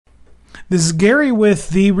This is Gary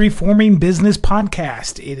with the Reforming Business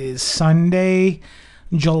Podcast. It is Sunday,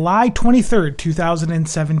 July 23rd,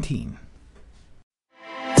 2017.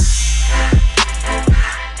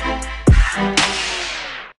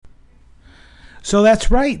 So that's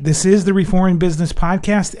right. This is the Reforming Business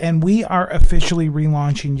Podcast, and we are officially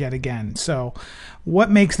relaunching yet again. So what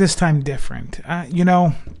makes this time different?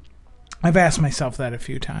 I've asked myself that a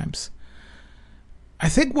few times. I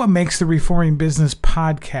think what makes the Reforming Business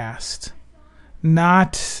Podcast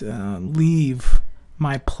not leave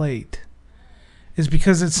my plate is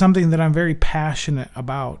because it's something that I'm very passionate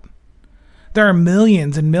about. There are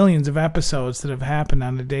millions and millions of episodes that have happened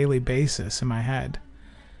on a daily basis in my head.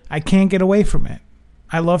 I can't get away from it.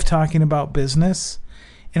 I love talking about business,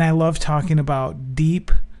 and I love talking about deep,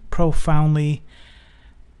 profoundly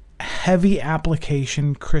heavy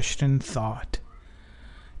application Christian thought.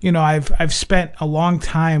 I've spent a long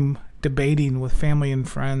time debating with family and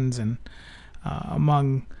friends and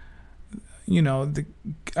among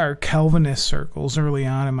our Calvinist circles early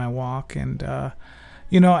on in my walk, and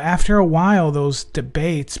after a while those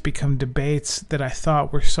debates become debates that I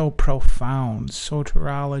thought were so profound.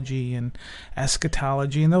 Soteriology and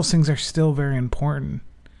eschatology, and those things are still very important.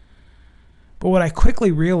 But what I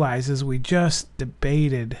quickly realized is we just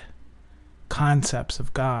debated concepts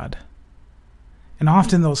of God. And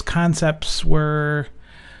often those concepts were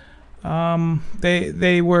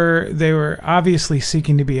they were obviously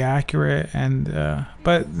seeking to be accurate, and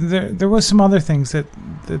but there was some other things that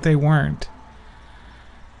they weren't.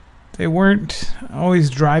 They weren't always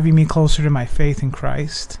driving me closer to my faith in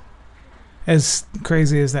Christ. As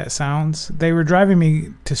crazy as that sounds, they were driving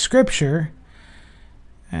me to Scripture,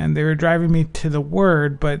 and they were driving me to the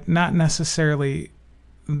Word, but not necessarily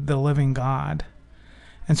the living God.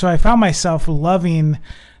 And so I found myself loving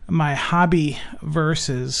my hobby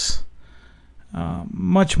verses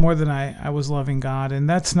much more than I was loving God. And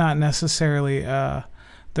that's not necessarily the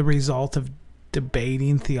result of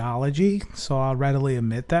debating theology, so I'll readily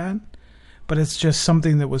admit that. But it's just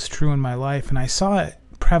something that was true in my life, and I saw it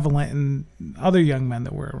prevalent in other young men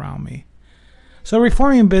that were around me. So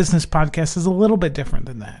Reforming Business Podcast is a little bit different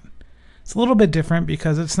than that. It's a little bit different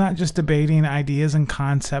because it's not just debating ideas and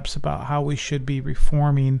concepts about how we should be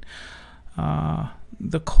reforming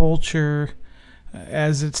the culture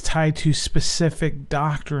as it's tied to specific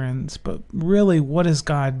doctrines, but really, what is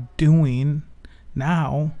God doing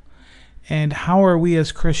now, and how are we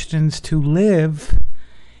as Christians to live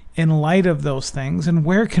in light of those things, and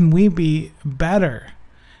where can we be better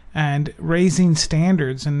and raising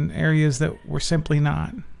standards in areas that we're simply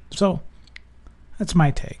not. So that's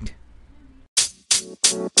my take.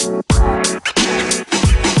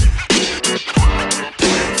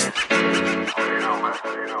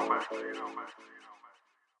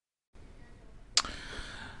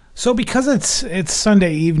 So because it's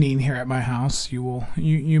Sunday evening here at my house, you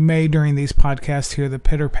may during these podcasts hear the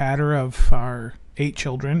pitter patter of our 8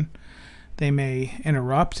 children. They may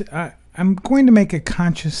interrupt. I'm going to make a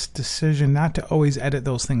conscious decision not to always edit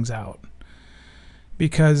those things out,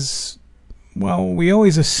 because we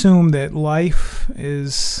always assume that life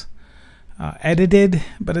is edited,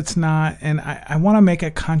 but it's not. And I want to make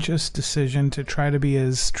a conscious decision to try to be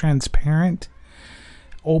as transparent,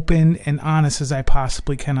 open, and honest as I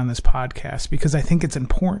possibly can on this podcast, because I think it's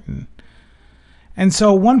important. And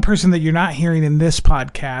so one person that you're not hearing in this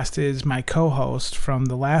podcast is my co-host from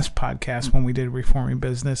the last podcast when we did Reforming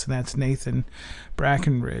Business, and that's Nathan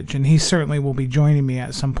Brackenridge. And he certainly will be joining me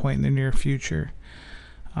at some point in the near future.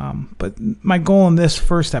 But my goal in this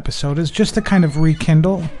first episode is just to kind of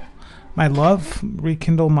rekindle my love,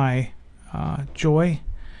 rekindle my joy,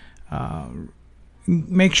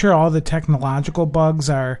 make sure all the technological bugs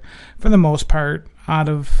are, for the most part, out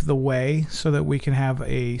of the way so that we can have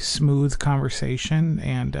a smooth conversation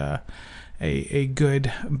and a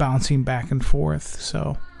good bouncing back and forth.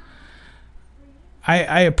 So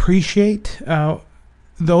I appreciate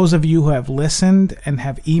those of you who have listened and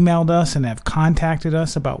have emailed us and have contacted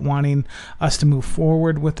us about wanting us to move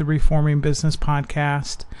forward with the Reforming Business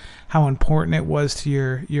Podcast, how important it was to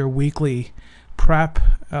your weekly prep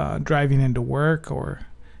driving into work, or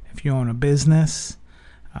if you own a business,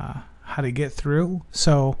 how to get through.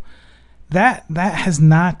 So that has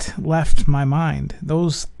not left my mind.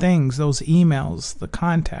 Those things, those emails, the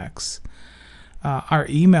contacts, our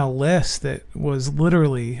email list that was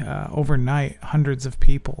literally overnight hundreds of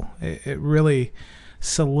people. It really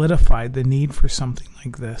solidified the need for something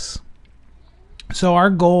like this. So our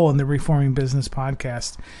goal in the Reforming Business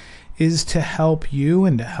Podcast is to help you,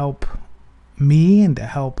 and to help me, and to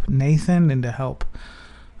help Nathan, and to help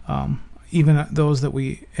even those that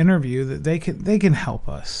we interview, that they can help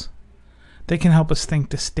us. They can help us think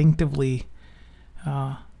distinctively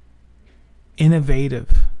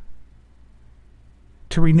innovative,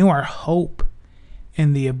 to renew our hope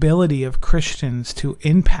in the ability of Christians to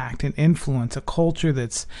impact and influence a culture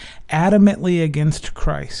that's adamantly against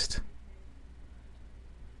Christ.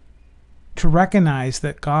 To recognize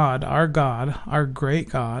that God, our great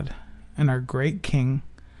God, and our great King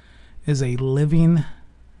is a living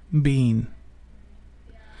being.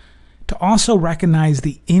 To also recognize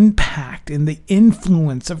the impact and the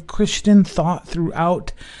influence of Christian thought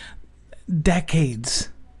throughout decades,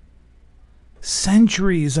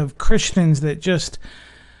 centuries of Christians that just,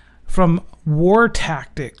 from war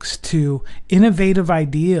tactics to innovative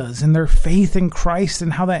ideas and their faith in Christ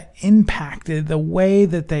and how that impacted the way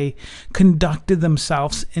that they conducted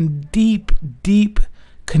themselves in deep, deep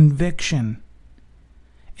conviction,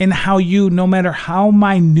 and how you, no matter how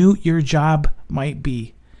minute your job might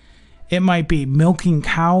be, it might be milking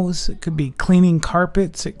cows, it could be cleaning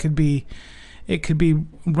carpets, it could be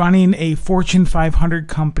running a Fortune 500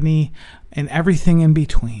 company, and everything in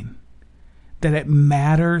between, that it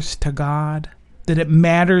matters to God, that it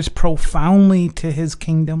matters profoundly to His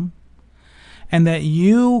kingdom, and that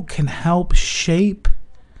you can help shape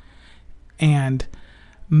and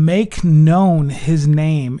make known His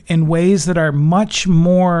name in ways that are much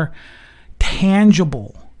more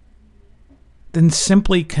tangible than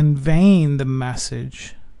simply conveying the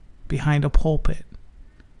message behind a pulpit.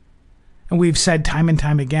 And we've said time and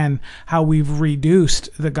time again how we've reduced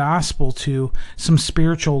the gospel to some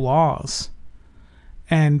spiritual laws.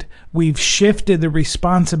 And we've shifted the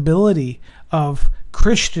responsibility of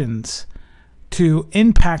Christians to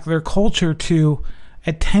impact their culture to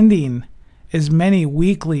attending as many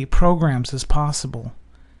weekly programs as possible.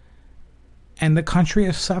 And the country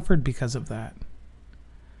has suffered because of that.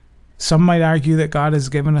 Some might argue that God has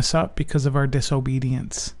given us up because of our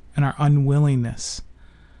disobedience and our unwillingness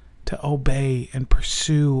to obey and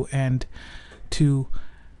pursue and to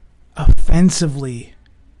offensively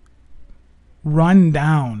run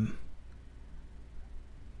down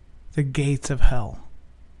the gates of hell.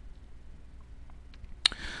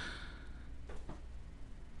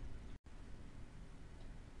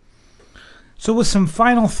 So with some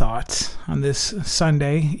final thoughts on this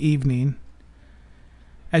Sunday evening,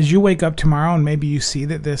 as you wake up tomorrow and maybe you see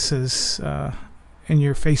that this is in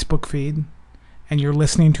your Facebook feed and you're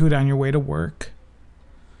listening to it on your way to work,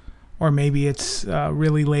 or maybe it's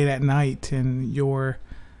really late at night and you're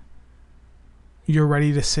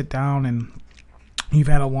ready to sit down and you've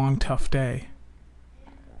had a long, tough day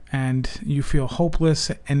and you feel hopeless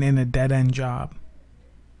and in a dead-end job.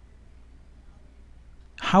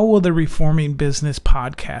 How will the Reforming Business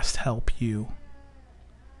podcast help you?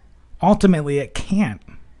 Ultimately, it can't.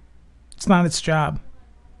 It's not its job.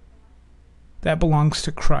 That belongs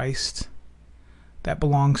to Christ. That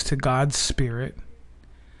belongs to God's Spirit.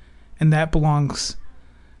 And that belongs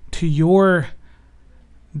to your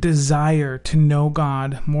desire to know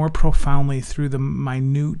God more profoundly through the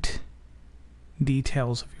minute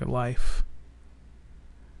details of your life.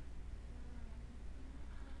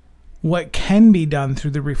 What can be done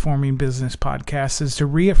through the Reforming Business podcast is to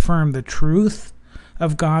reaffirm the truth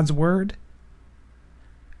of God's Word,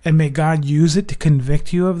 and may God use it to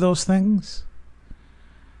convict you of those things.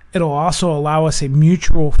 It'll also allow us a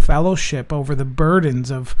mutual fellowship over the burdens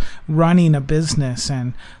of running a business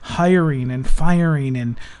and hiring and firing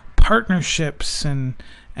and partnerships and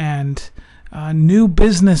new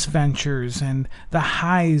business ventures and the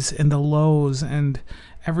highs and the lows and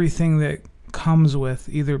everything that comes with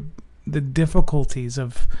either the difficulties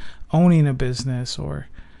of owning a business or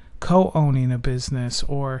co-owning a business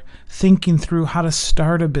or thinking through how to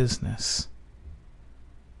start a business.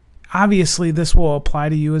 Obviously, this will apply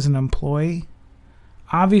to you as an employee.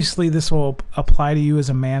 Obviously, this will apply to you as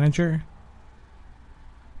a manager.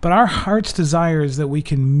 But our heart's desire is that we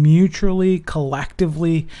can mutually,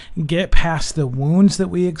 collectively get past the wounds that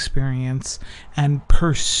we experience and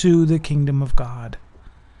pursue the kingdom of God.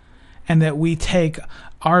 And that we take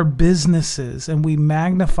our businesses and we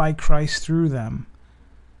magnify Christ through them.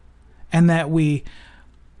 And that we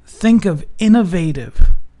think of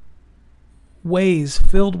innovative ways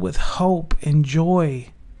filled with hope and joy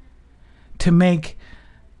to make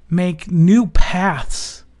new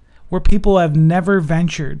paths where people have never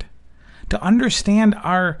ventured, to understand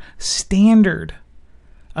our standard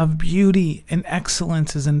of beauty and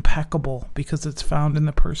excellence is impeccable because it's found in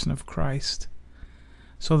the person of Christ.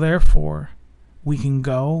 So therefore, we can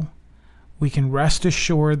go, we can rest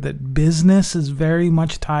assured that business is very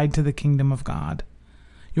much tied to the kingdom of God.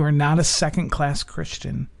 You are not a second-class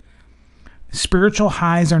Christian. Spiritual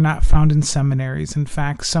highs are not found in seminaries. In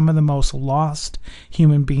fact, some of the most lost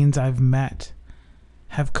human beings I've met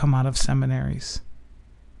have come out of seminaries.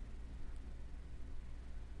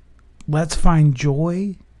 Let's find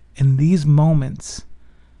joy in these moments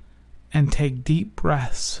and take deep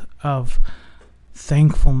breaths of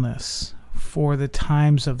thankfulness for the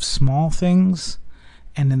times of small things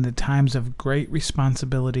and in the times of great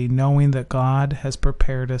responsibility, knowing that God has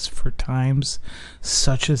prepared us for times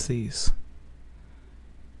such as these.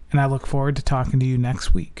 And I look forward to talking to you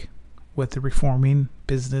next week with the Reforming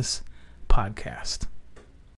Business Podcast.